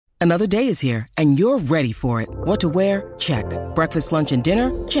Another day is here, and you're ready for it. What to wear? Check. Breakfast, lunch, and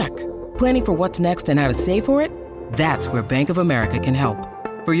dinner? Check. Planning for what's next and how to save for it? That's where Bank of America can help.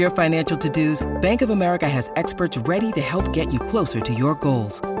 For your financial to-dos, Bank of America has experts ready to help get you closer to your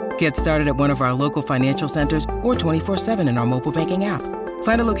goals. Get started at one of our local financial centers or 24/7 in our mobile banking app.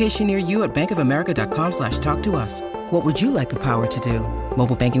 Find a location near you at bankofamerica.com/talktous. What would you like the power to do?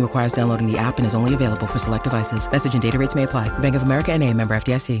 Mobile banking requires downloading the app and is only available for select devices. Message and data rates may apply. Bank of America N.A., member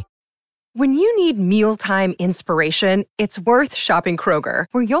FDIC. When you need mealtime inspiration, it's worth shopping Kroger,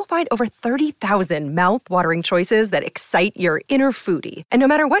 where you'll find over 30,000 mouth-watering choices that excite your inner foodie. And no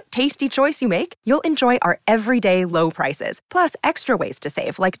matter what tasty choice you make, you'll enjoy our everyday low prices, plus extra ways to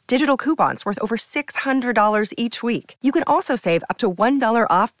save, like digital coupons worth over $600 each week. You can also save up to $1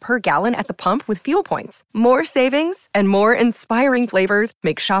 off per gallon at the pump with fuel points. More savings and more inspiring flavors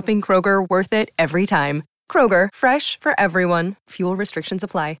make shopping Kroger worth it every time. Kroger, fresh for everyone. Fuel restrictions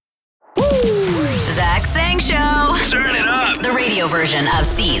apply. Zach Sang Show. Turn it up. The radio version of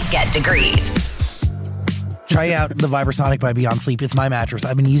C's Get Degrees. Try out the Vibrasonic by Beyond Sleep. It's my mattress.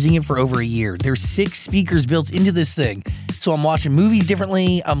 I've been using it for over a year. There's 6 speakers built into this thing. So I'm watching movies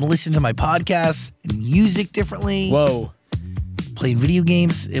differently. I'm listening to my podcasts and music differently. Whoa. Playing video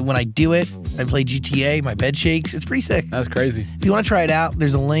games. When I do it, I play GTA. My bed shakes. It's pretty sick. That's crazy. If you want to try it out,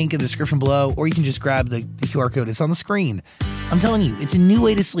 there's a link in the description below, or you can just grab the QR code. It's on the screen. I'm telling you, it's a new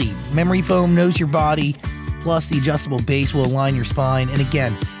way to sleep. Memory foam knows your body, plus the adjustable base will align your spine. And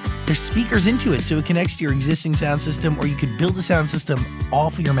again, there's speakers into it, so it connects to your existing sound system, or you could build a sound system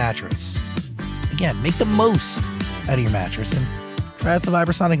off of your mattress. Again, make the most out of your mattress and try out the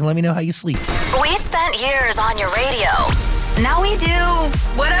Vibrasonic and let me know how you sleep. We spent years on your radio. Now we do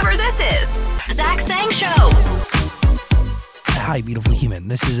whatever this is. Zach Sang Show. Hi, beautiful human.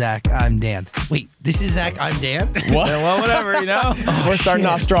 This is Zach. I'm Dan. Wait, this is Zach. I'm Dan? What? Well, whatever, you know. We're starting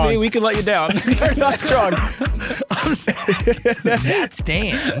off strong. See, we can let you down. Starting off strong. That's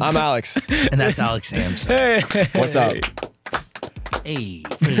Dan. I'm Alex. And that's Alex Sampson. Hey. What's up? Hey.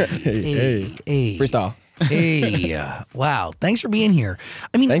 Freestyle. Hey. Wow. Thanks for being here.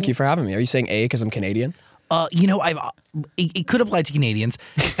 I mean, Thank you for having me. Are you saying A because I'm Canadian? It could apply to Canadians,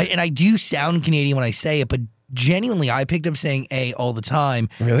 and I do sound Canadian when I say it, but genuinely, I picked up saying A all the time.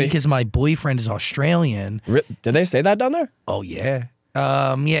 Really? Because my boyfriend is Australian. Did they say that down there? Oh, yeah.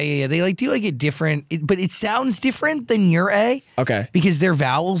 Yeah. They do it different, but it sounds different than your A. Okay. Because their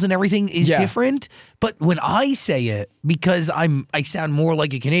vowels and everything is different. But when I say it, because I sound more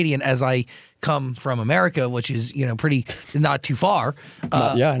like a Canadian as I come from America, which is, pretty not too far.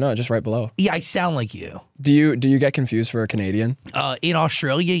 Just right below. Yeah, I sound like you. Do you get confused for a Canadian? In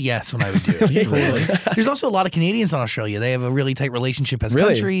Australia, yes, when I would do it. Totally. There's also a lot of Canadians in Australia. They have a really tight relationship as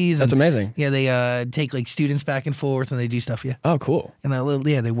countries. That's amazing. Yeah, they take like students back and forth and they do stuff. Yeah. Oh, cool. And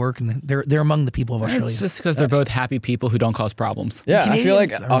they work and they're among the people of Australia. It's just because they're both happy people who don't cause problems. Yeah, I feel like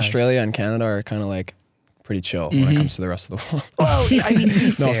Canadians are Australia and Canada are kind of like pretty chill when it comes to the rest of the world. Well, I mean, to be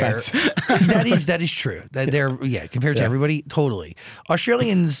No fair, offense. that is true. That they're compared to everybody, totally.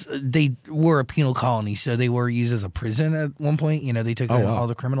 Australians, they were a penal colony, so they were used as a prison at one point. They took all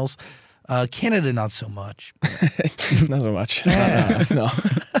the criminals. Canada, not so much. Not so much. No.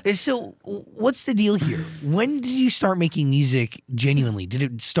 So, what's the deal here? When did you start making music genuinely? Did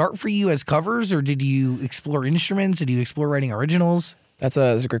it start for you as covers, or did you explore instruments? Did you explore writing originals? That's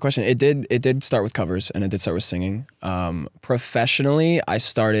a great question. It did start with covers, and it did start with singing. Professionally, I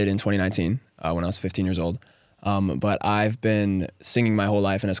started in 2019 when I was 15 years old. But I've been singing my whole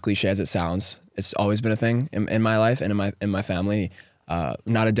life, and as cliche as it sounds, it's always been a thing in my life and in my family.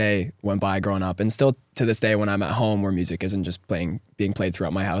 Not a day went by growing up, and still to this day when I'm at home where music isn't just being played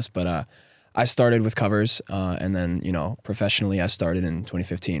throughout my house. But I started with covers, and then professionally I started in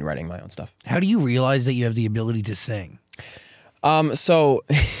 2015 writing my own stuff. How do you realize that you have the ability to sing? So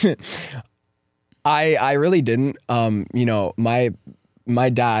I really didn't. My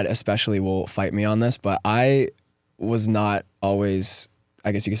dad especially will fight me on this, but I was not always,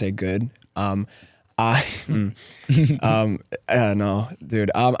 I guess you could say, good. No,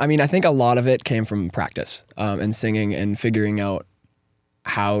 dude. I think a lot of it came from practice, and singing and figuring out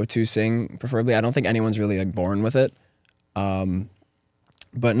how to sing, preferably. I don't think anyone's really like born with it.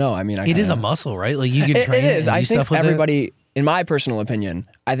 But no, it is a muscle, right? Like you can train it is. And do I think stuff with everybody, in my personal opinion,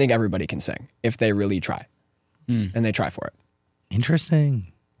 I think everybody can sing if they really try, and they try for it.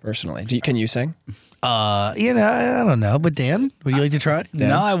 Interesting. Personally, can you sing? I don't know. But Dan, would you like to try? Dan?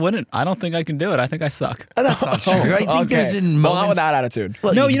 No, I wouldn't. I don't think I can do it. I think I suck. That's not true. I think there's in moments. Well, not with that attitude.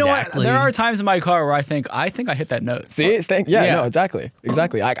 Well, no, exactly. You know what? There are times in my car where I think I hit that note. See, no, exactly.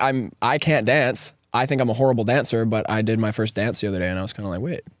 I can't dance. I think I'm a horrible dancer, but I did my first dance the other day, and I was kind of like,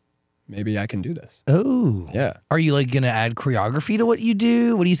 wait, maybe I can do this. Oh. Yeah. Are you like going to add choreography to what you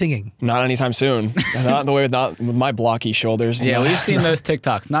do? What are you thinking? Not anytime soon. Not the way not with my blocky shoulders. Yeah, No. we've seen those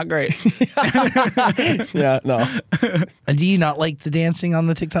TikToks. Not great. Yeah, no. And do you not like the dancing on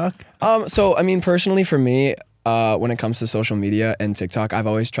the TikTok? So I mean, personally for me, when it comes to social media and TikTok, I've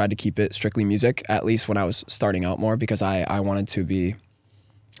always tried to keep it strictly music, at least when I was starting out more, because I wanted to be,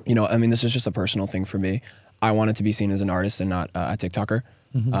 I mean, this is just a personal thing for me. I wanted to be seen as an artist and not a TikToker,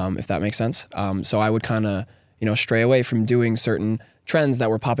 if that makes sense. So I would kind of, stray away from doing certain trends that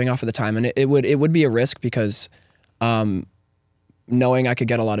were popping off at the time. And it would be a risk because knowing I could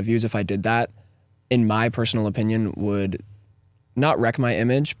get a lot of views if I did that, in my personal opinion, would not wreck my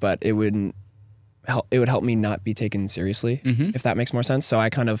image, but it would help me not be taken seriously, if that makes more sense. So I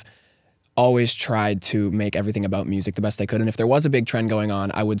kind of always tried to make everything about music the best I could. And if there was a big trend going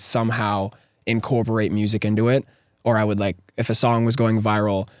on, I would somehow incorporate music into it. Or I would if a song was going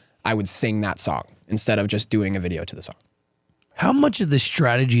viral, I would sing that song instead of just doing a video to the song. How much of the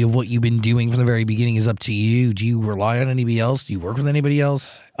strategy of what you've been doing from the very beginning is up to you? Do you rely on anybody else? Do you work with anybody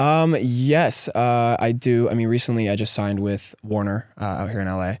else? Yes, I do. I mean, recently I just signed with Warner out here in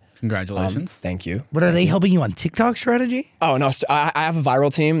LA. Congratulations. Thank you. But are they helping you on TikTok strategy? Oh, no, I have a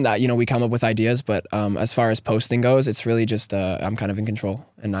viral team that, we come up with ideas, but as far as posting goes, it's really just I'm kind of in control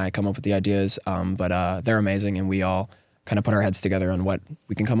and I come up with the ideas, but they're amazing and we all kind of put our heads together on what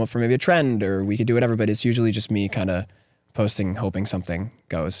we can come up for, maybe a trend or we could do whatever, but it's usually just me kind of posting, hoping something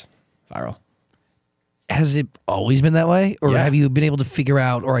goes viral. Has it always been that way? Or Yeah. have you been able to figure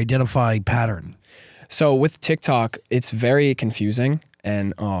out or identify pattern? So with TikTok, it's very confusing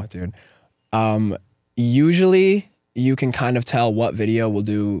and, usually you can kind of tell what video will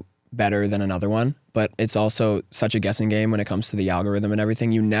do better than another one, but it's also such a guessing game when it comes to the algorithm and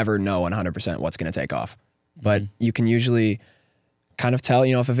everything. You never know 100% what's going to take off, but you can usually kind of tell,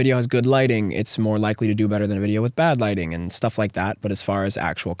 if a video has good lighting, it's more likely to do better than a video with bad lighting and stuff like that. But as far as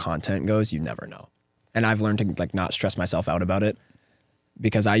actual content goes, you never know. And I've learned to not stress myself out about it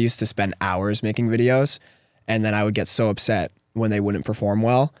because I used to spend hours making videos and then I would get so upset when they wouldn't perform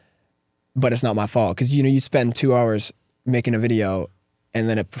well, but it's not my fault. Cause you spend 2 hours making a video and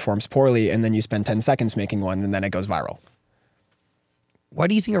then it performs poorly and then you spend 10 seconds making one and then it goes viral. Why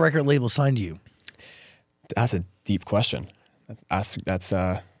do you think a record label signed you? That's a deep question. That's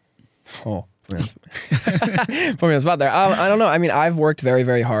put me on the spot there. I don't know. I mean, I've worked very,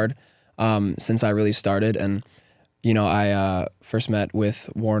 very hard since I really started. And, I first met with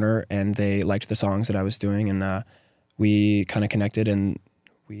Warner and they liked the songs that I was doing and we kind of connected and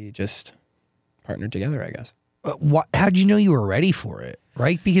we just partnered together, I guess. How'd you know you were ready for it?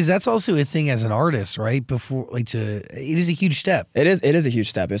 Right? Because that's also a thing as an artist, right? It is a huge step. It is a huge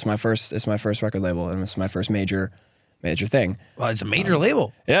step. It's my first record label and it's my first major thing. Well, it's a major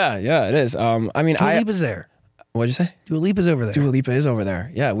label. Yeah, it is. I mean, Dua Lipa's there. What'd you say? Dua Lipa's over there. Dua Lipa is over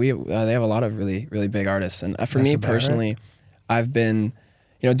there. Yeah, they have a lot of really, really big artists. And for me personally, I've been,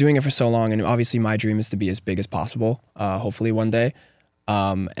 doing it for so long. And obviously my dream is to be as big as possible, hopefully one day.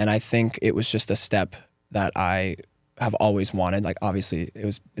 And I think it was just a step that I have always wanted. Like obviously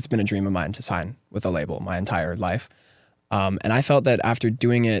it's been a dream of mine to sign with a label my entire life. And I felt that after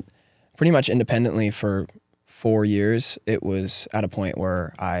doing it pretty much independently for 4 years, it was at a point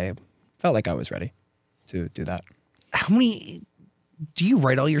where I felt like I was ready to do that. Do you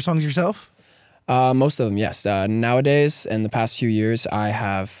write all your songs yourself? Most of them, yes. Nowadays, in the past few years, I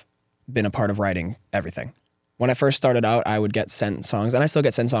have been a part of writing everything. When I first started out, I would get sent songs, and I still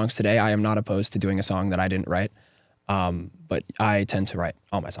get sent songs today. I am not opposed to doing a song that I didn't write, but I tend to write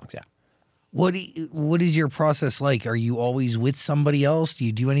all my songs, yeah. What is your process like? Are you always with somebody else? Do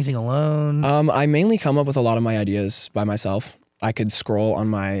you do anything alone? I mainly come up with a lot of my ideas by myself. I could scroll on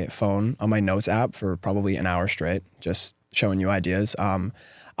my phone, on my notes app for probably an hour straight, just showing you ideas.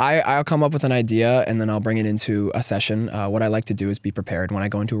 I'll come up with an idea and then I'll bring it into a session. What I like to do is be prepared. When I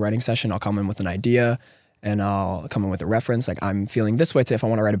go into a writing session, I'll come in with an idea and I'll come in with a reference. Like I'm feeling this way today. If I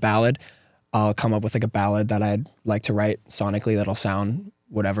want to write a ballad, I'll come up with like a ballad that I'd like to write sonically that'll sound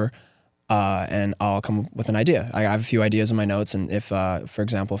whatever. And I'll come up with an idea. I have a few ideas in my notes. And if, for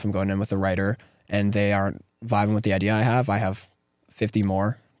example, if I'm going in with a writer and they aren't vibing with the idea I have 50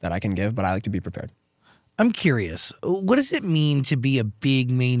 more that I can give, but I like to be prepared. I'm curious. What does it mean to be a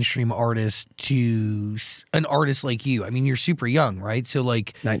big mainstream artist to an artist like you? I mean, you're super young, right? So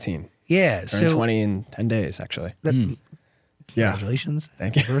like 19. Yeah. Turning 20 in 10 days, actually. Congratulations.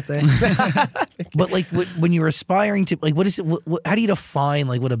 Thank you. Birthday. But like when you're aspiring to like, what is it? How do you define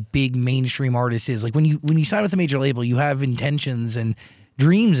like what a big mainstream artist is? Like when you sign with a major label, you have intentions and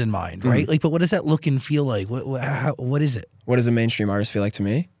dreams in mind, right? Like, but what does that look and feel like? What is it? What does a mainstream artist feel like to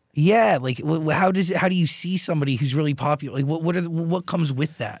me? Yeah, like how do you see somebody who's really popular? Like what comes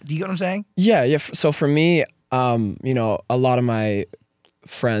with that? Do you get what I'm saying? Yeah. So for me, you know, a lot of my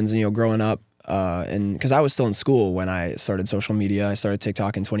friends, you know, growing up, and because I was still in school when I started social media, I started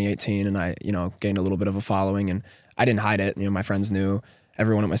TikTok in 2018, and I, you know, gained a little bit of a following, and I didn't hide it. You know, my friends knew,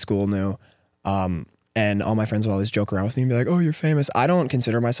 everyone at my school knew, and all my friends would always joke around with me and be like, "Oh, you're famous." I don't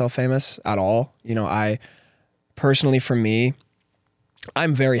consider myself famous at all. You know, I personally, for me,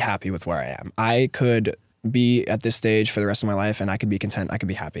 I'm very happy with where I am. I could be at this stage for the rest of my life and I could be content. I could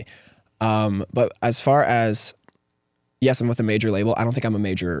be happy. But as far as, yes, I'm with a major label. I don't think I'm a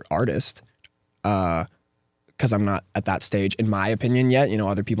major artist because I'm not at that stage, in my opinion, yet. You know,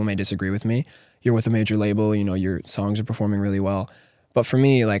 other people may disagree with me. You're with a major label, you know, your songs are performing really well. But for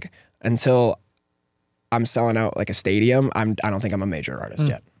me, like, until I'm selling out like a stadium, I don't think I'm a major artist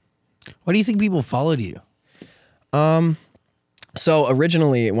yet. Why do you think people followed you? So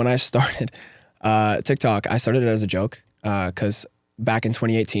originally, when I started TikTok, I started it as a joke because back in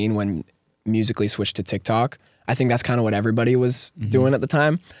 2018, when Musical.ly switched to TikTok, I think that's kind of what everybody was doing at the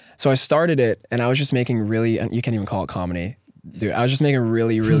time. So I started it, and I was just making really, you can't even call it comedy, dude. I was just making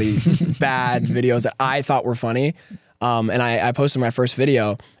really, really bad videos that I thought were funny. And I posted my first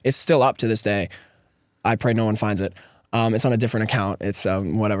video. It's still up to this day. I pray no one finds it. It's on a different account. It's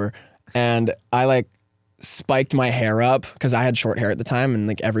whatever. And I like spiked my hair up because I had short hair at the time, and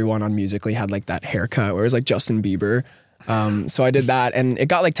like everyone on Musical.ly had like that haircut where it was like Justin Bieber. So I did that, and it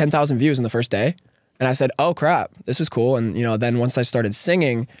got like 10,000 views in the first day. And I said, "Oh crap, this is cool." And you know, then once I started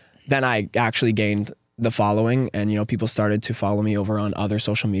singing, then I actually gained the following, and you know, people started to follow me over on other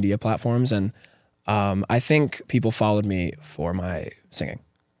social media platforms. And I think people followed me for my singing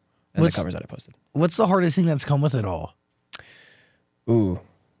and the covers that I posted. What's the hardest thing that's come with it all? Ooh.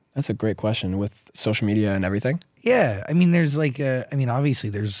 That's a great question with social media and everything. Yeah, I mean, there's like, obviously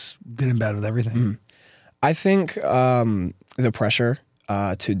there's good and bad with everything. I think the pressure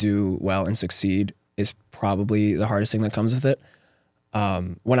to do well and succeed is probably the hardest thing that comes with it.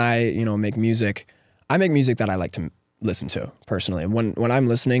 When I, you know, make music, I make music that I like to listen to personally. When I'm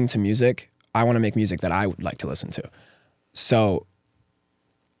listening to music, I want to make music that I would like to listen to. So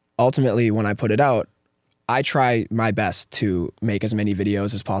ultimately, when I put it out, I try my best to make as many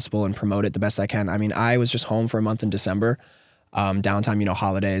videos as possible and promote it the best I can. I mean, I was just home for a month in December, downtime, you know,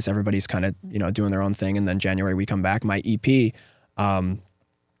 holidays, everybody's kind of, you know, doing their own thing. And then January we come back. My EP,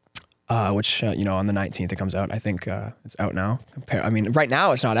 which, you know, on the 19th it comes out. I think it's out now. I mean, right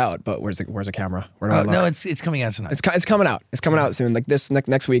now it's not out, but where's the camera? Where do I look? No, it's coming out tonight. It's coming out. It's coming out soon. Like this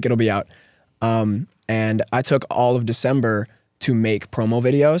next week it'll be out. And I took all of December to make promo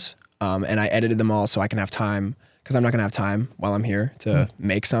videos. And I edited them all so I can have time, because I'm not going to have time while I'm here to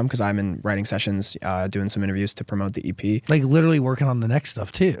make some, because I'm in writing sessions, doing some interviews to promote the EP. Like literally working on the next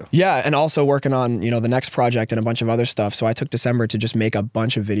stuff too. Yeah, and also working on, you know, the next project and a bunch of other stuff. So I took December to just make a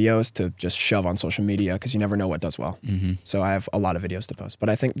bunch of videos to just shove on social media, because you never know what does well. So I have a lot of videos to post. But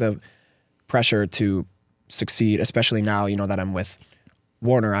I think the pressure to succeed, especially now, you know, that I'm with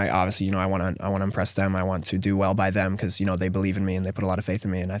Warner, I obviously, you know, I want to impress them. I want to do well by them because, you know, they believe in me and they put a lot of faith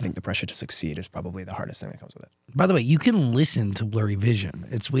in me. And I think the pressure to succeed is probably the hardest thing that comes with it. By the way, you can listen to Blurry Vision.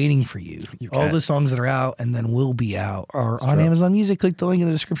 It's waiting for you. All the songs that are out and then will be out are on Amazon Music. Click the link in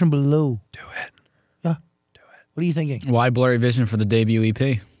the description below. Do it. Yeah. Do it. What are you thinking? Why Blurry Vision for the debut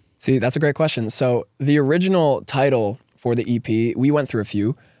EP? See, that's a great question. So the original title for the EP, we went through a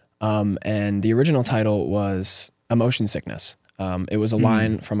few, and the original title was Emotion Sickness. It was a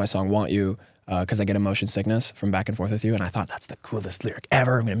line from my song Want You, because I get emotion sickness from back and forth with you, and I thought that's the coolest lyric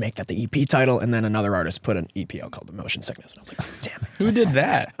ever. I'm going to make that the EP title. And then another artist put an EP out called Emotion Sickness, and I was like, oh, damn it. Who did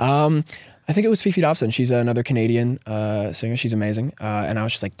that? I think it was Fifi Dobson. She's another Canadian singer. She's amazing. And I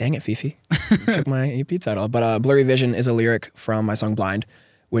was just like, dang it, Fifi. You took my EP title. But Blurry Vision is a lyric from my song Blind,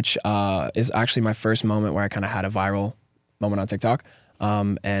 which is actually my first moment where I kind of had a viral moment on TikTok.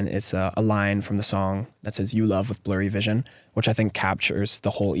 And it's a line from the song that says "You Love" with Blurry Vision, which I think captures the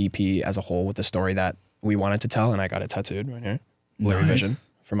whole EP as a whole with the story that we wanted to tell. And I got it tattooed right here, Blurry Vision,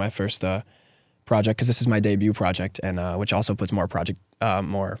 for my first project, because this is my debut project, and which also puts more pressure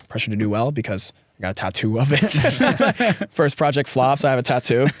to do well because I got a tattoo of it. First project flops, I have a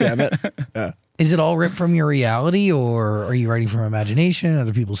tattoo. Damn it. Yeah. Is it all ripped from your reality, or are you writing from imagination,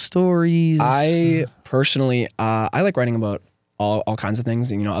 other people's stories? I personally, I like writing about all kinds of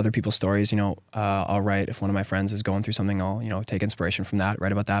things, you know, other people's stories. You know, I'll write if one of my friends is going through something, I'll, you know, take inspiration from that,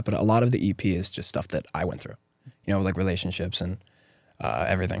 write about that. But a lot of the EP is just stuff that I went through, you know, like relationships and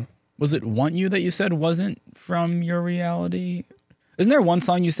everything. Was it Want You that you said wasn't from your reality? Isn't there one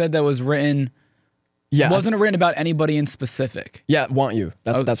song you said that was written Yeah. Wasn't it written about anybody in specific? Yeah, Want You.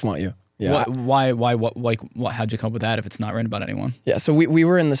 That's Want You. Yeah. Why, how'd you come up with that if it's not written about anyone? Yeah, so we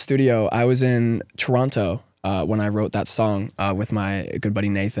were in the studio. I was in Toronto when I wrote that song with my good buddy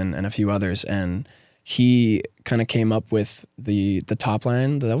Nathan and a few others, and he kind of came up with the top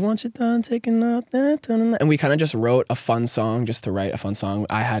line, that I want you done taking up that, and we kind of just wrote a fun song just to write a fun song.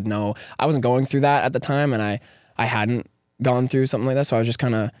 I wasn't going through that at the time, and I hadn't gone through something like that, so I was just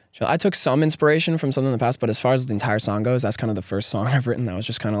kind of, I took some inspiration from something in the past, but as far as the entire song goes, that's kind of the first song I've written that was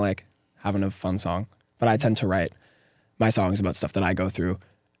just kind of like having a fun song. But I tend to write my songs about stuff that I go through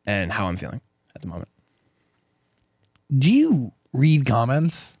and how I'm feeling at the moment. Do you read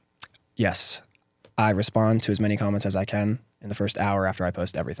comments? Yes. I respond to as many comments as I can in the first hour after I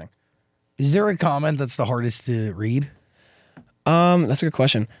post everything. Is there a comment that's the hardest to read? That's a good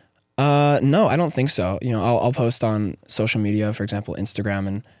question. No, I don't think so. You know, I'll post on social media, for example, Instagram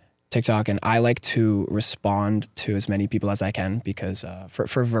and TikTok, and I like to respond to as many people as I can because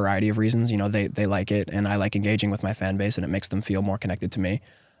for a variety of reasons, you know, they like it, and I like engaging with my fan base, and it makes them feel more connected to me.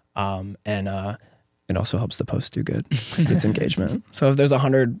 It also helps the post do good because it's engagement. So if there's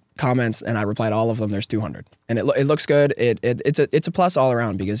 100 comments and I reply to all of them, there's 200, and it looks good. It's a plus all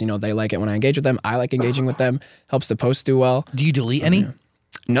around because, you know, they like it when I engage with them. I like engaging with them. Helps the post do well. Do you delete any?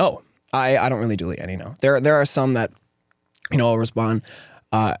 No, I don't really delete any. No, there are some that, you know, I'll respond.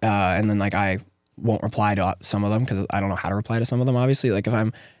 And then like I won't reply to some of them because I don't know how to reply to some of them. Obviously, like if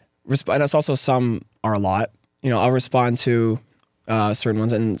I'm and it's also some are a lot. You know, I'll respond to certain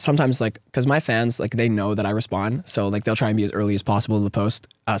ones, and sometimes like because my fans like they know that I respond, so like they'll try and be as early as possible to the post,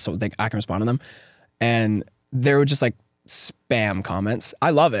 so I can respond to them. And they were just like spam comments. I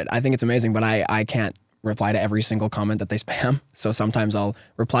love it. I think it's amazing, but I can't reply to every single comment that they spam. So sometimes I'll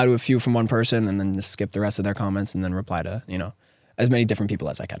reply to a few from one person and then just skip the rest of their comments and then reply to, you know, as many different people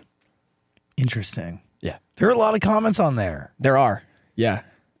as I can. Interesting. Yeah. There are a lot of comments on there. There are. Yeah.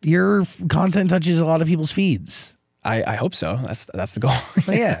 Your content touches a lot of people's feeds. I hope so. That's the goal.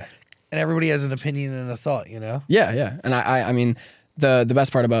 Yeah. And everybody has an opinion and a thought, you know? Yeah. And I mean, the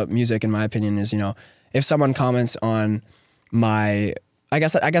best part about music, in my opinion, is, you know, if someone comments on my, I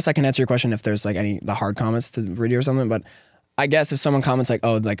guess I can answer your question if there's like the hard comments to read or something, but I guess if someone comments like,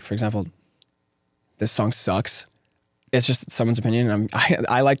 oh, like for example, this song sucks, it's just someone's opinion, and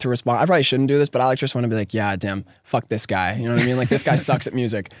I like to respond. I probably shouldn't do this, but I like to respond and be like, yeah, damn, fuck this guy. You know what I mean? Like, this guy sucks at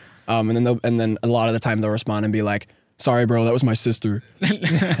music. And then a lot of the time they'll respond and be like, sorry, bro, that was my sister.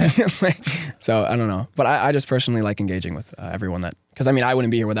 So I don't know, but I just personally like engaging with everyone because I mean I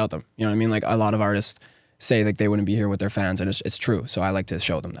wouldn't be here without them. You know what I mean? Like a lot of artists say like they wouldn't be here with their fans, and it's true. So I like to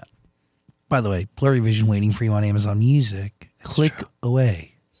show them that. By the way, Blurry Vision waiting for you on Amazon Music. Click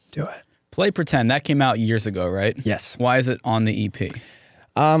away. Do it. Play Pretend, that came out years ago, right? Yes. Why is it on the EP?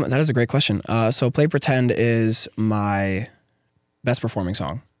 That is a great question. So Play Pretend is my best performing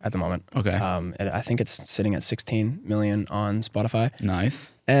song at the moment. Okay. I think it's sitting at 16 million on Spotify.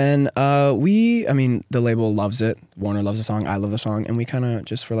 Nice. And the label loves it. Warner loves the song. I love the song. And we kind of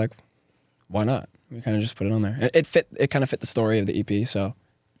just were like, why not? We kind of just put it on there. It kind of fit the story of the EP. So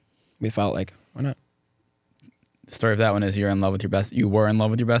we felt like, why not? The story of that one is you were in love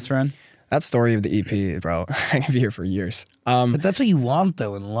with your best friend? That story of the EP, bro, I could be here for years. But that's what you want,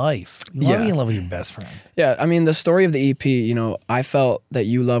 though, in life. You want to be in love with your best friend. Yeah, I mean, the story of the EP, you know, I felt that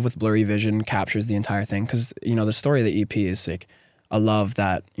You Love with Blurry Vision captures the entire thing because, you know, the story of the EP is like a love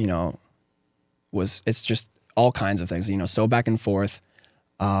that, you know, it's just all kinds of things, you know, so back and forth.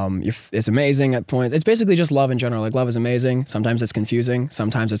 It's amazing at points. It's basically just love in general. Like, love is amazing. Sometimes it's confusing.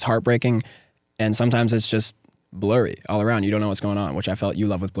 Sometimes it's heartbreaking. And sometimes it's just blurry all around. You don't know what's going on, which I felt You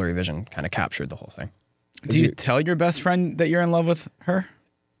Love with Blurry Vision kind of captured the whole thing. Do you tell your best friend that you're in love with her?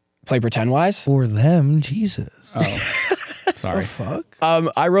 Play pretend wise? For them, Jesus. Oh, sorry. Fuck.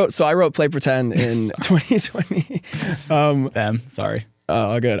 I wrote Play Pretend in 2020. Sorry.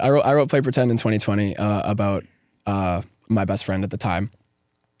 Oh, good. I wrote Play Pretend in 2020 about my best friend at the time,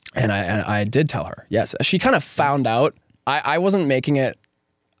 and I did tell her. Yes, she kind of found out. I wasn't making it.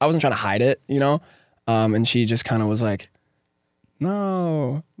 I wasn't trying to hide it, you know. And she just kind of was like,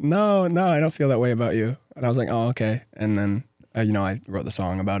 no, I don't feel that way about you. And I was like, oh, okay. And then, you know, I wrote the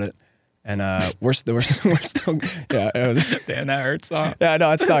song about it. And we're still, yeah. It was, damn, that hurts. Huh? Yeah, no,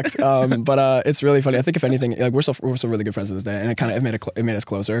 it sucks. But it's really funny. I think if anything, like we're still really good friends to this day, and it made us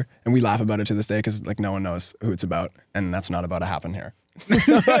closer. And we laugh about it to this day because like no one knows who it's about, and that's not about to happen here. Shut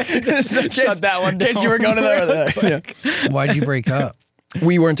that one down. In case you were going to there. Yeah. Why'd you break up?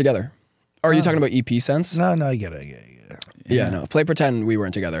 We weren't together. Are you talking about EP sense? No, I get it. Yeah, no. Play Pretend, we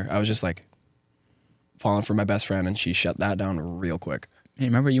weren't together. I was just like falling for my best friend, and she shut that down real quick. Hey,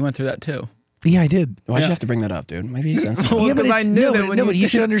 remember you went through that too. Yeah, I did. Why'd you have to bring that up, dude? Maybe he's sensitive. Well, Yeah, but 'cause I it's, knew no, that but, when no, you- but you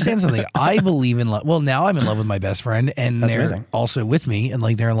should understand something. I believe in love. Well, now I'm in love with my best friend, and That's they're amazing. also with me, and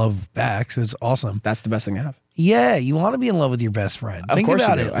like they're in love back, so it's awesome. That's the best thing to have. Yeah, you want to be in love with your best friend. Of Think course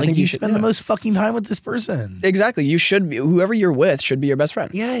about you do. it. I Like think you you should- spend the yeah. most fucking time with this person. Exactly. You should be, whoever you're with should be your best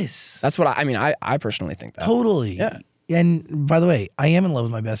friend. Yes, That's what I mean. I personally think that. totally. Yeah. And by the way, I am in love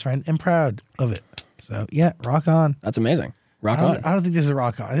with my best friend and proud of it. So yeah, rock on. That's amazing. Rock I on. don't, I don't think this is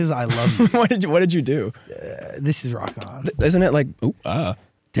rock on. This is I love you. What did you do? This is rock on. Isn't it like isn't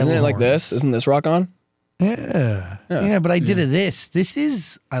Devil it like horns. this? Isn't this rock on? Yeah. Yeah, but I did it this. This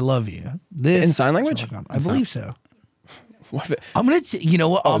is I love you. This In sign is language? rock on. I believe so. What if it- I'm gonna. You know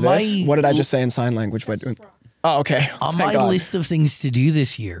what? On this? my What did I just say in sign language by doing? Oh, okay. on Thank my God. list of things to do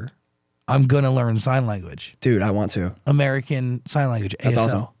this year, I'm gonna learn sign language, Dude, I want to. American Sign Language. That's ASL.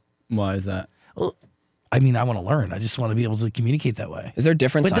 awesome. Why is that? Well, I mean, I want to learn. I just want to be able to communicate that way. Is there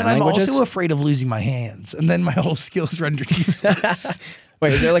different But sign then I'm languages? also afraid of losing my hands, and then my whole skills rendered useless.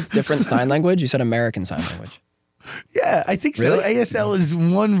 Wait, is there like different sign language? You said American sign language. Yeah, I think so. Really? ASL is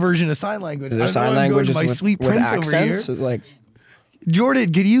one version of sign language. Is there I know sign I'm going to languages my with, sweet with prince accents? over here. Like,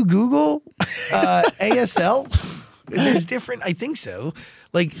 Jordan, can you Google ASL? There's different. I think so.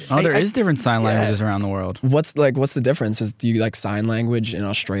 Like, Oh, there is different sign yeah. languages around the world. what's the difference? Do you like sign language in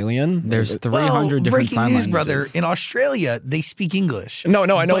Australian? There's 300 Well, different breaking sign news, languages. brother. In Australia, they speak English. No,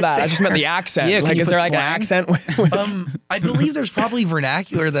 I know But that. I just meant the they're- accent. Yeah, can like, you is put there like slang? an accent? I believe there's probably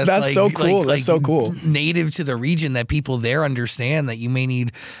vernacular that's That's like, so cool. like- That's so like cool. native to the region that people there understand that you may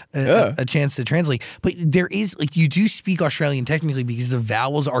need a chance to translate. But there is like you do speak Australian technically because the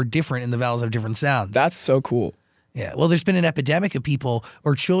vowels are different and the vowels have different sounds. That's so cool. Yeah. Well, there's been an epidemic of people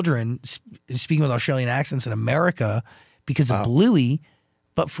or children speaking with Australian accents in America because of Bluey.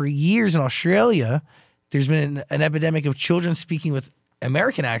 But for years in Australia, there's been an epidemic of children speaking with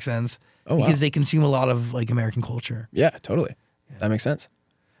American accents because they consume a lot of like American culture. Yeah, totally. That makes sense.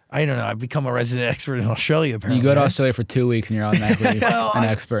 I don't know. I've become a resident expert in Australia, apparently. You go to Australia for 2 weeks and you're automatically an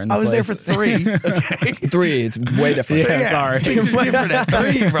expert in the I was there place. for 3. Okay. 3, it's way different. Yeah. Sorry. Things are different at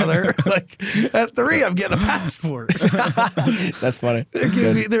 3, brother. Like at 3, I'm getting a passport. That's funny.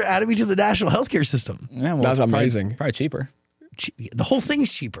 They're adding me to the national healthcare system. Yeah, well, That's it's probably- amazing. Probably cheaper. The whole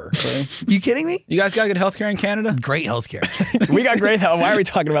thing's cheaper. You kidding me? You guys got good healthcare in Canada? Great healthcare. We got great health. Why are we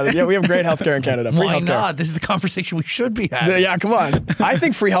talking about this? Yeah, we have great healthcare in Canada. Free Why healthcare. not? This is the conversation we should be having. Yeah, come on. I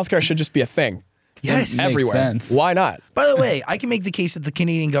think free healthcare should just be a thing. Yes. Makes Everywhere. sense. Why not? By the way, I can make the case that the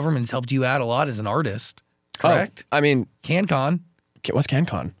Canadian government's helped you out a lot as an artist. Correct? Oh, I mean, CanCon. what's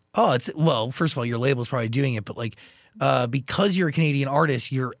CanCon? Oh, well, first of all, your label's probably doing it, but like because you're a Canadian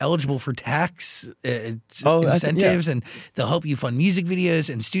artist, you're eligible for tax incentives, and they'll help you fund music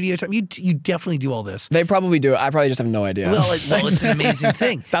videos and studio time. You definitely do all this. They probably do. I probably just have no idea. Well, it's an amazing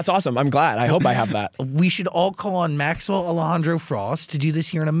thing. That's awesome. I'm glad. I hope I have that. We should all call on Maxwell Alejandro Frost to do this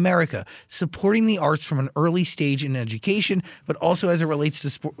here in America, supporting the arts from an early stage in education, but also as it relates to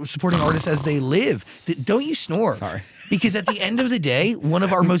supporting artists as they live. Don't you snore. Sorry. Because at the end of the day, one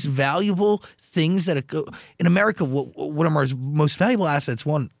of our most valuable things in America, one of our most valuable assets,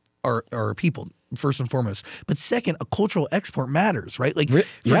 one, are people, first and foremost. But second, a cultural export matters, right? Like for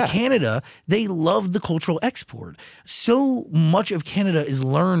yeah. Canada, they love the cultural export. So much of Canada is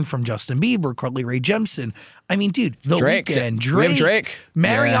learned from Justin Bieber, Carly Rae Jepsen. I mean, dude, The Drake. Weeknd, We have Drake.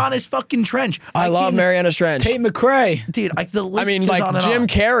 Mariana's fucking Trench. I love Mariana's Trench. Tate McRae. Dude, the list I mean, goes like on and Jim on.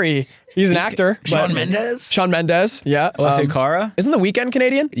 Carrey. He's an actor. Shawn but- Mendes? Shawn Mendes. Yeah. Alessia Cara? Isn't The Weeknd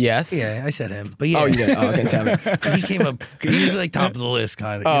Canadian? Yes. Yeah, I said him. But yeah. Oh, you did. Oh, okay, tell me. He came up, he was like top of the list,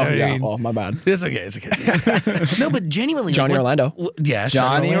 kind of. Oh, you know what yeah. I mean? Oh, my bad. It's okay. It's okay. No, but genuinely. Johnny Orlando. Yeah,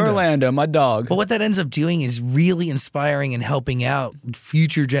 Johnny Orlando, my dog. But what that ends up doing is really inspiring and helping out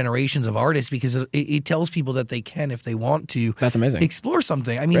future generations of artists because it tells people that they can, if they want to, That's amazing. explore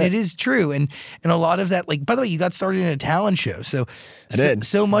something. I mean, it is true. And a lot of that, like, by the way, you got started in a talent show. So, did.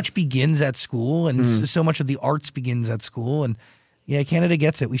 so much begins at school and so much of the arts begins at school. And yeah, Canada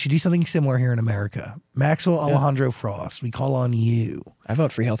gets it. We should do something similar here in America. Maxwell Alejandro Frost, we call on you. I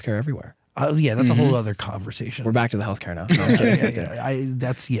vote free healthcare everywhere. Yeah, that's a whole other conversation. We're back to the healthcare now. No, I'm kidding.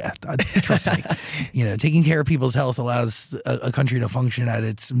 Trust me. Taking care of people's health allows a country to function at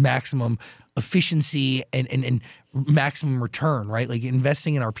its maximum efficiency and maximum return, right? Like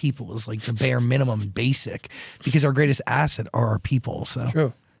investing in our people is like the bare minimum basic because our greatest asset are our people. So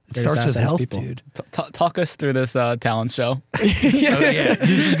True. it starts with asset is health, people. dude. Talk us through this talent show. Yeah, do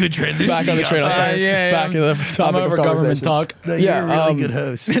some good transition. Back on the train. Back in the topic I'm over of government conversation. talk. No, you're a really good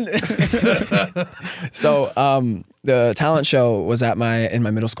host. So the talent show was in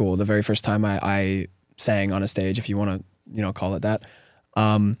my middle school. The very first time I sang on a stage, if you want to call it that.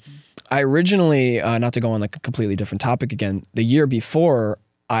 I originally, not to go on like a completely different topic again, the year before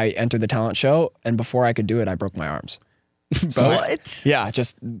I entered the talent show, and before I could do it, I broke my arms. So What? Yeah,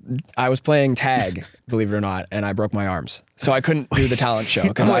 I was playing tag, believe it or not, and I broke my arms. So I couldn't do the talent show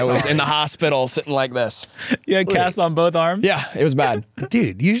because I was in the hospital sitting like this. You had casts on both arms? Yeah, it was bad.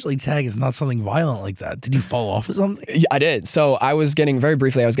 Dude, usually tag is not something violent like that. Did you fall off of something? Yeah, I did. So I was getting, very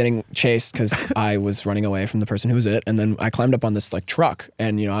briefly, I was getting chased because I was running away from the person who was it. And then I climbed up on this like truck,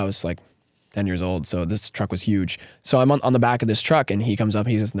 and I was like 10 years old. So this truck was huge. So I'm on the back of this truck, and he comes up,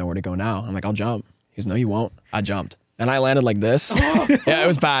 he says, "Nowhere to go now." I'm like, "I'll jump." He goes, "No, you won't." I jumped. And I landed like this. Yeah, it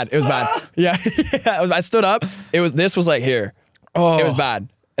was bad. It was bad. Yeah, I stood up. This was like here. Oh, it was bad.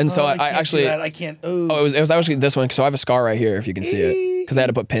 And so I actually, I can't. Oh, it was actually this one. So I have a scar right here, if you can see it, because I had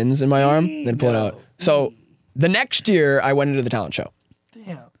to put pins in my arm, then pull it out. So the next year, I went into the talent show.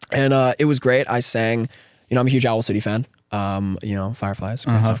 Damn. And it was great. I sang. I'm a huge Owl City fan. Fireflies.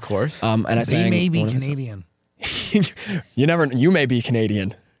 Of course. And I They sang. may be Canadian. You may be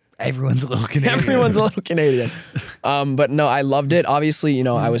Canadian. Everyone's a little Canadian. Everyone's a little Canadian. But no, I loved it. Obviously,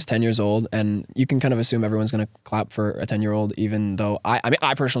 I was 10 years old, and you can kind of assume everyone's going to clap for a 10-year-old, even though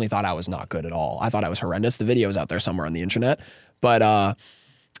I personally thought I was not good at all. I thought I was horrendous. The video's out there somewhere on the internet. But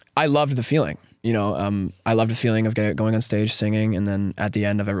I loved the feeling. I loved the feeling of going on stage singing, and then at the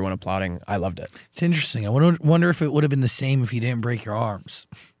end of everyone applauding, I loved it. It's interesting. I wonder if it would have been the same if you didn't break your arms.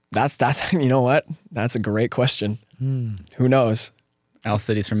 That's you know what? That's a great question. Who knows? Owl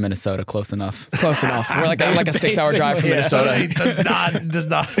City's from Minnesota, close enough. Close enough. We're like I'm like a 6-hour drive from Minnesota. It does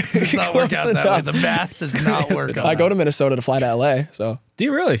not work out that way. The math does not work out. I go to Minnesota to fly to LA. So Do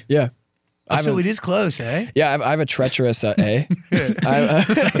you really? yeah. So it is close, eh? Yeah, I have a treacherous A.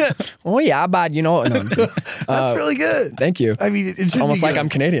 Oh yeah, but no. That's really good. Thank you. I mean, it should Almost be like good. I'm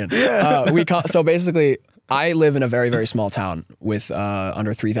Canadian. Yeah. So basically, I live in a very, very small town with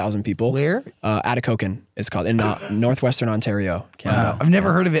under 3,000 people. Where? Atikokan is called, in northwestern Ontario, Canada. I've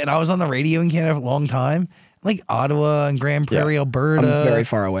never heard of it, and I was on the radio in Canada for a long time, like Ottawa and Grand Prairie, Alberta. I'm very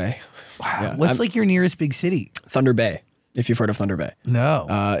far away. Wow. Yeah, What's like your nearest big city? Thunder Bay, if you've heard of Thunder Bay. No.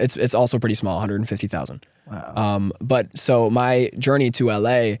 It's also pretty small, 150,000. Wow. But so my journey to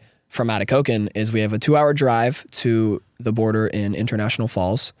LA from Atikokan is we have a 2-hour drive to the border in International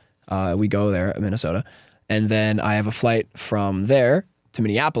Falls. We go there, Minnesota. And then I have a flight from there to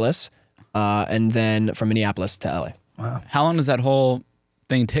Minneapolis, and then from Minneapolis to LA. Wow. How long does that whole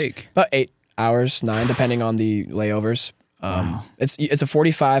thing take? About 8 hours, 9, depending on the layovers. It's a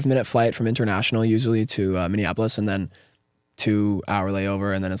 45-minute flight from International usually to Minneapolis, and then 2-hour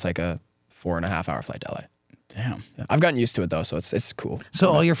layover, and then it's like a 4.5-hour flight to LA. Damn. Yeah. I've gotten used to it though, so it's cool. So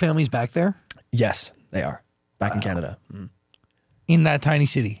all your family's back there? Yes, they are back in Canada. In that tiny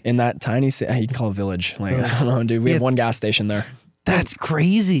city? In that tiny city, you can call it a village. Like I don't know, dude. We have one gas station there. That's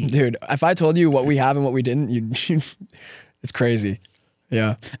crazy. Dude, if I told you what we have and what we didn't, it's crazy.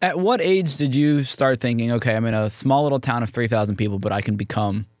 Yeah. At what age did you start thinking, okay, I'm in a small little town of 3,000 people, but I can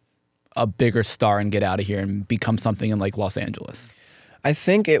become a bigger star and get out of here and become something in like Los Angeles? I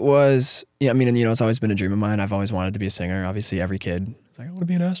think it was, it's always been a dream of mine. I've always wanted to be a singer. Obviously, every kid is like, I want to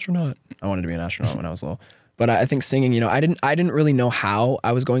be an astronaut. I wanted to be an astronaut when I was little. But I think singing, I didn't really know how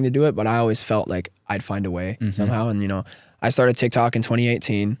I was going to do it, but I always felt like I'd find a way somehow. And, I started TikTok in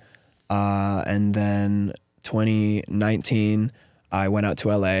 2018. And then 2019, I went out to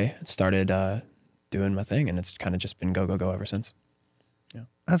LA and started doing my thing. And it's kind of just been go, go, go ever since. Yeah.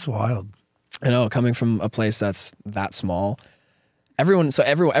 That's wild. I know, coming from a place that's that small, everyone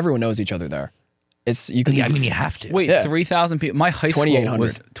knows each other there. You have to. Wait, Yeah. 3,000 people. My high school 2,800.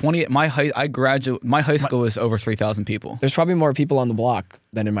 was 20. My high school was over 3,000 people. There's probably more people on the block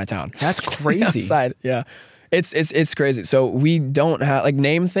than in my town. That's crazy. Outside, yeah. It's crazy. So we don't have,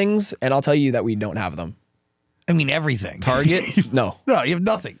 name things, and I'll tell you that we don't have them. I mean, everything. Target? No. No, you have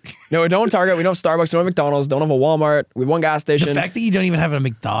nothing. No, we don't have Target, we don't have Starbucks, we don't have McDonald's, don't have a Walmart, we have one gas station. The fact that you don't even have a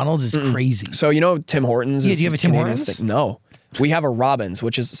McDonald's is crazy. So Tim Hortons Yeah, is do you have a Tim Canadian Hortons? thing. No. We have a Robin's,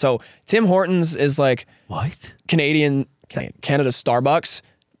 which is, so Tim Hortons is like What? Canada Starbucks,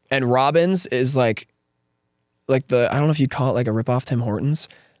 and Robin's is like the, I don't know if you'd call it like a ripoff Tim Hortons,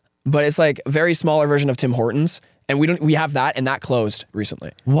 but it's like a very smaller version of Tim Hortons. And we have that, and that closed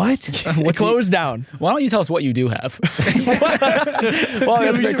recently. What? It closed down. Why don't you tell us what you do have? Well,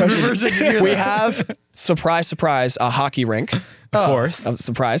 that's a great question. We have, surprise, a hockey rink. Of course.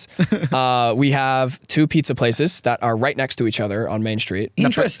 Surprise. We have 2 pizza places that are right next to each other on Main Street.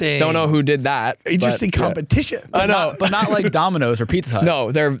 Interesting. Don't know who did that. Interesting but, yeah. competition. I know. But not like Domino's or Pizza Hut.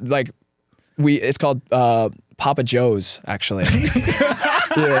 No, they're like, it's called Papa Joe's, actually.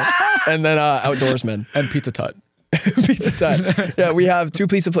 Yeah. And then Outdoorsman. And Pizza Hut. Pizza time. Yeah, we have two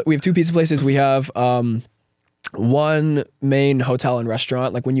pizza places. We have one main hotel and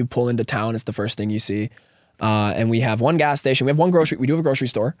restaurant. Like when you pull into town, it's the first thing you see. And we have one gas station. We have one grocery. We do have a grocery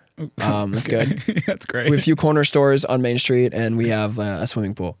store. That's good. That's great. We have a few corner stores on Main Street, and we have a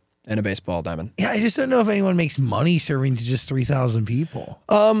swimming pool and a baseball diamond. Yeah, I just don't know if anyone makes money serving to just 3,000 people.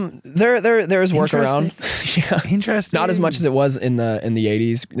 There is work around. Yeah, Interesting. not as much as it was in the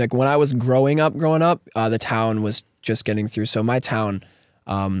 80s. Like when I was growing up, the town was just getting through. So my town,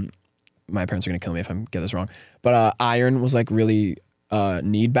 my parents are gonna kill me if I get this wrong, but iron was like really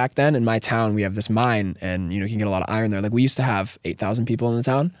need back then. In my town, we have this mine, and you can get a lot of iron there. Like we used to have 8,000 people in the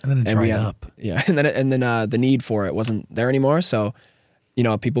town, And then it dried we had, up. Yeah, and then the need for it wasn't there anymore. So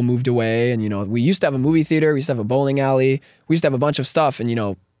people moved away, and we used to have a movie theater, we used to have a bowling alley, we used to have a bunch of stuff,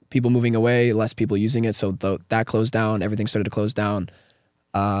 and people moving away, less people using it, so that closed down. Everything started to close down,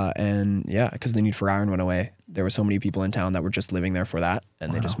 and yeah, because the need for iron went away. There were so many people in town that were just living there for that,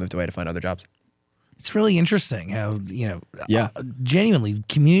 and they just moved away to find other jobs. It's really interesting how, Yeah. Genuinely,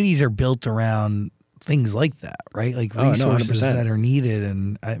 communities are built around things like that, right? Like Oh, no, resources 100%. that are needed.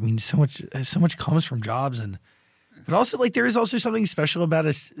 And I mean, so much comes from jobs. But also, like, there is also something special about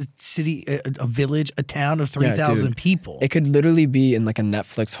a city, a village, a town of 3,000 dude. people. It could literally be in like a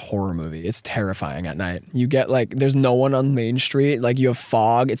Netflix horror movie. It's terrifying at night. You get there's no one on Main Street. Like you have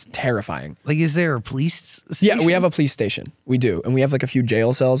fog. It's terrifying. Like, is there a police station? Yeah, we have a police station. We do, and we have like a few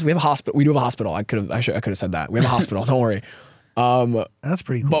jail cells. We have a hospital. We do have a hospital. I could have said that. We have a hospital. Don't worry. That's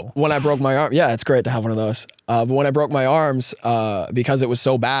pretty cool. But when I broke my arm, yeah, it's great to have one of those. But when I broke my arms, because it was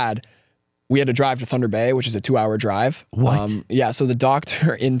so bad, we had to drive to Thunder Bay, which is a 2-hour drive. What? Yeah, so the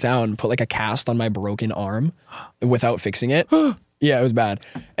doctor in town put like a cast on my broken arm without fixing it. Yeah, it was bad.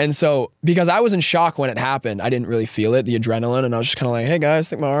 And so because I was in shock when it happened, I didn't really feel it, the adrenaline, and I was just kind of like, hey guys, I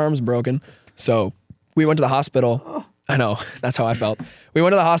think my arm's broken. So we went to the hospital. I know, that's how I felt. We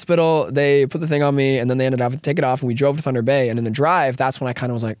went to the hospital, they put the thing on me, and then they ended up having to take it off, and we drove to Thunder Bay. And in the drive, that's when I kind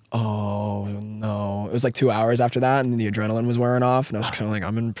of was like, oh no. It was like 2 hours after that, and the adrenaline was wearing off, and I was kind of like,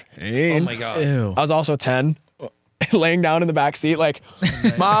 I'm in pain. Oh my God. Ew. I was also 10, laying down in the back seat like,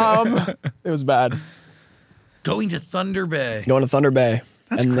 Mom. It was bad. Going to Thunder Bay. Going to Thunder Bay.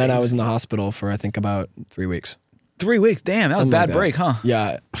 That's and then I crazy. was in the hospital for I think about 3 weeks. 3 weeks. Damn, that was a Something bad like that. break, huh?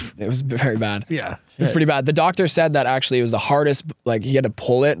 Yeah, it was very bad. Yeah. It was pretty bad. The doctor said that actually it was the hardest, like he had to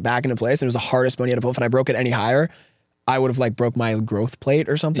pull it back into place, and it was the hardest bone he had to pull. If I broke it any higher, I would have like broke my growth plate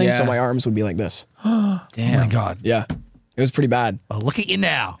or something, so Yeah. my arms would be like this. Oh Damn. my God. Yeah, it was pretty bad. Oh, look at you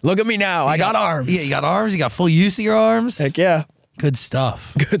now. Look at me now. I got arms. Yeah, you got arms. You got full use of your arms. Heck yeah. Good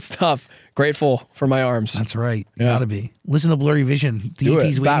stuff. Good stuff. Grateful for my arms. That's right. You Yeah. gotta be. Listen to Blurry Vision. The Do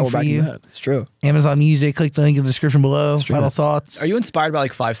EP's it. waiting We're for back in you. that. It's true. Amazon Music. Click the link in the description below. Final thoughts. Are you inspired by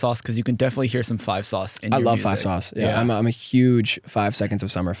like Five Sauce? Because you can definitely hear some Five Sauce in I your love music. Five Sauce. Yeah, I'm a huge 5 Seconds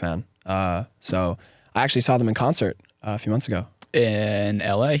of Summer fan. So I actually saw them in concert a few months ago. In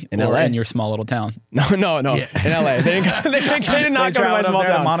LA? In or LA. in your small little town? No. In LA. They did not come to my small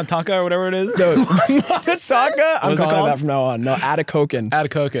town. Montauk or whatever it is? Montauk? I'm What's it calling it called? that from now on. No, Atacocan.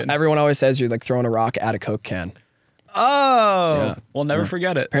 Atacocan. Everyone always says you're like throwing a rock at a Coke can. Oh. Yeah. We'll never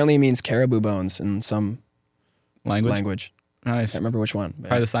forget it. Apparently it means caribou bones in some language. Nice. Can't remember which one. but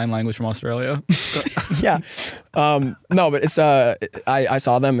Probably the sign language from Australia. yeah. No, but it's I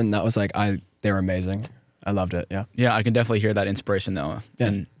saw them and that was like they were amazing. I loved it. Yeah. Yeah, I can definitely hear that inspiration though. Yeah.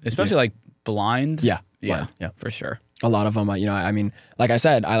 And especially like Blind. Yeah. Yeah. Blind, yeah. For sure. A lot of them, I mean, like I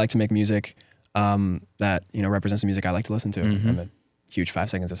said, I like to make music that represents the music I like to listen to. I'm a huge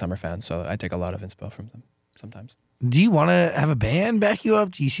 5 Seconds of Summer fan, so I take a lot of inspo from them sometimes. Do you want to have a band back you up?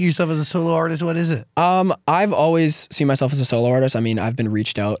 Do you see yourself as a solo artist? What is it? I've always seen myself as a solo artist. I mean, I've been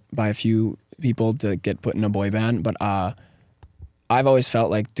reached out by a few people to get put in a boy band, but I've always felt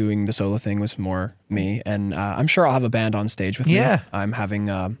like doing the solo thing was more me, and I'm sure I'll have a band on stage with me. Yeah. I'm having,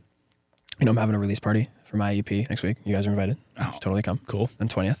 I'm having a release party for my EP next week. You guys are invited. You should totally come. Cool. On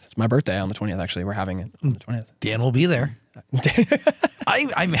 20th. It's my birthday on the 20th, actually. We're having it on the 20th. Dan will be there.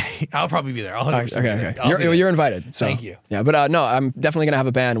 I'll probably be there. I'll 100% be there. Okay. I'll be there. You're invited. So. Thank you. Yeah, but no, I'm definitely going to have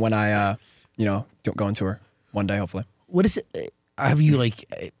a band when I, go on tour one day, hopefully. What is it? Have you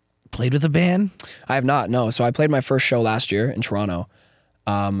played with a band? I have not, no. So I played my first show last year in Toronto.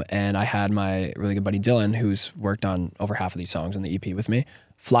 And I had my really good buddy Dylan, who's worked on over half of these songs in the EP with me,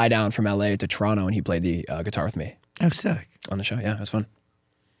 fly down from LA to Toronto, and he played the guitar with me Oh, sick. on the show. Yeah, it was fun.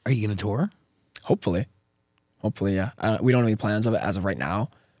 Are you going to tour? Hopefully, yeah. We don't have any plans of it as of right now,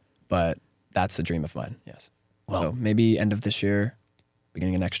 but that's a dream of mine. Yes. Well- So maybe end of this year,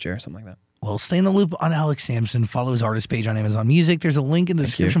 beginning of next year, something like that. Well, stay in the loop on Alex Sampson. Follow his artist page on Amazon Music. There's a link in the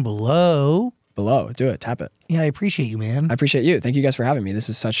description below. below. Do it. Tap it. Yeah, I appreciate you, man. I appreciate you. Thank you guys for having me. This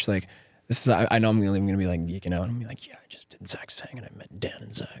is such like, I know I'm going to be like geeking out. I'm going to be like, yeah, I just did Zach Sang and I met Dan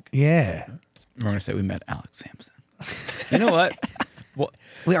and Zach. Yeah. We're going to say we met Alex Sampson. You know what?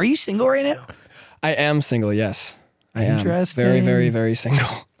 Wait, are you single right now? I am single, yes. I am. Interesting. Very, very, very single.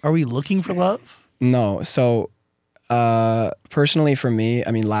 Are we looking for love? No. So, personally for me,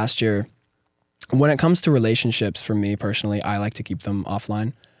 I mean, last year, when it comes to relationships, for me personally, I like to keep them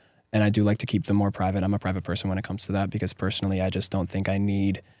offline. And I do like to keep them more private. I'm a private person when it comes to that because personally, I just don't think I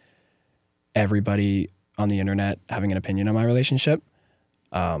need everybody on the internet having an opinion on my relationship.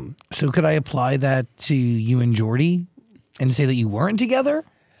 So could I apply that to you and Jordy and say that you weren't together?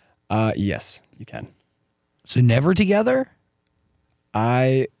 Yes, you can. So never together?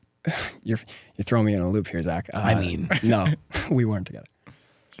 You're throwing me in a loop here, Zach. I mean, no, we weren't together.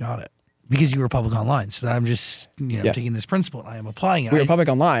 Got it. Because you were public online. So I'm just, taking this principle and I am applying it. We were public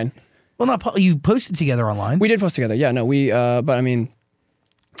online. Well, you posted together online. We did post together. Yeah, no, but I mean,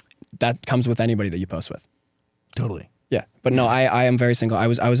 that comes with anybody that you post with. Totally. Yeah, but no, I am very single. I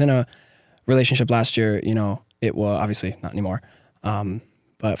was in a relationship last year. It was obviously not anymore.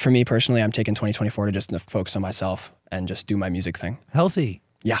 But for me personally, I'm taking 2024 to just focus on myself and just do my music thing. Healthy.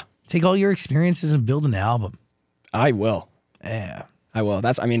 Yeah. Take all your experiences and build an album. I will. Yeah. I will.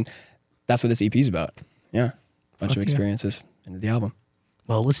 That's what this EP is about. Yeah. Bunch of experiences into the album.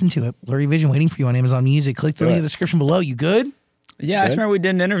 Well, listen to it. Blurry Vision waiting for you on Amazon Music. Click the link in the description below. You good? Yeah, I just remember we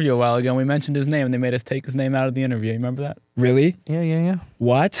did an interview a while ago and we mentioned his name and they made us take his name out of the interview. You remember that? Really? Yeah.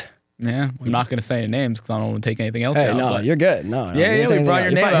 What? Yeah. I'm not going to say any names because I don't want to take anything else Hey, out. no, you're good. No. Yeah, we brought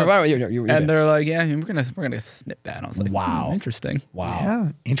your name up. You're and good. they're like, yeah, we're gonna snip that. And I was like, Wow. Interesting. Wow.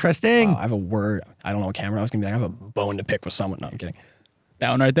 Yeah. Interesting. Wow, I have a word. I don't know what camera I was going to be like. I have a bone to pick with someone. No, I'm kidding.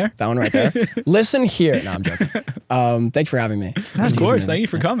 That one right there? That one right there. Listen here. No, I'm joking. Thank you for having me. Of course. Thank you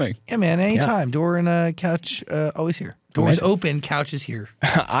for coming. Yeah, man. Anytime. Door and couch always here. Doors open. Couch is here.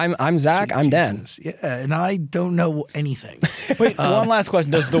 I'm Zach. I'm Dan. Yeah, and I don't know anything. Wait, one last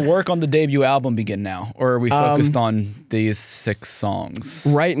question. Does the work on the debut album begin now? Or are we focused on these 6 songs?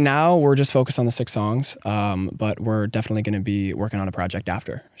 Right now, we're just focused on the 6 songs, but we're definitely going to be working on a project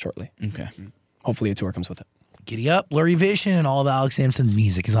after shortly. Okay. Hopefully a tour comes with it. Giddy up, Blurry Vision, and all of Alex Sampson's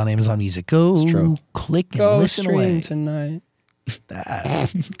music is on Amazon Music. Go click and Go listen stream away. tonight.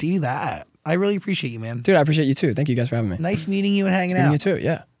 Do that. I really appreciate you, man. Dude, I appreciate you too. Thank you guys for having me. Nice meeting you and hanging out. You too,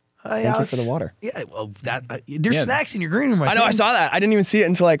 yeah. Thank Alex. you for the water. Yeah, well, there's snacks in your green room. I know, I saw that. I didn't even see it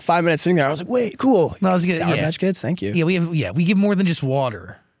until like 5 minutes sitting there. I was like, wait, cool. No, I was Sour Patch Kids, thank you. Yeah, we give more than just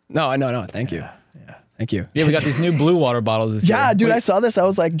water. No, thank you. Yeah. Thank you. Yeah, we got these new blue water bottles this year. Yeah, dude, I saw this. I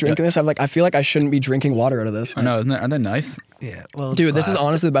was like drinking this. I feel like I shouldn't be drinking water out of this. I know, aren't they nice? Yeah, well, Dude, this is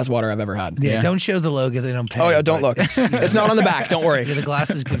honestly the best water I've ever had. Yeah, don't show the logo. They don't pay. Oh yeah, don't look. It's not on the back. Don't worry. Yeah, the glass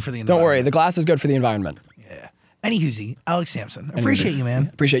is good for the environment. Don't worry. The glass is good for the environment. Yeah. Anywhoosie, Alex Sampson. Appreciate you,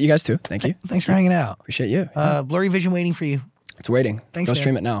 man. Appreciate you guys too. Thank you. Thanks for hanging out. Appreciate you. Blurry Vision waiting for you. It's waiting. Thanks, Go man.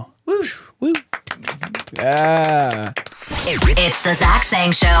 stream it now. Woo. Yeah. It's the Zach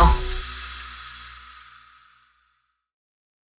Sang Show.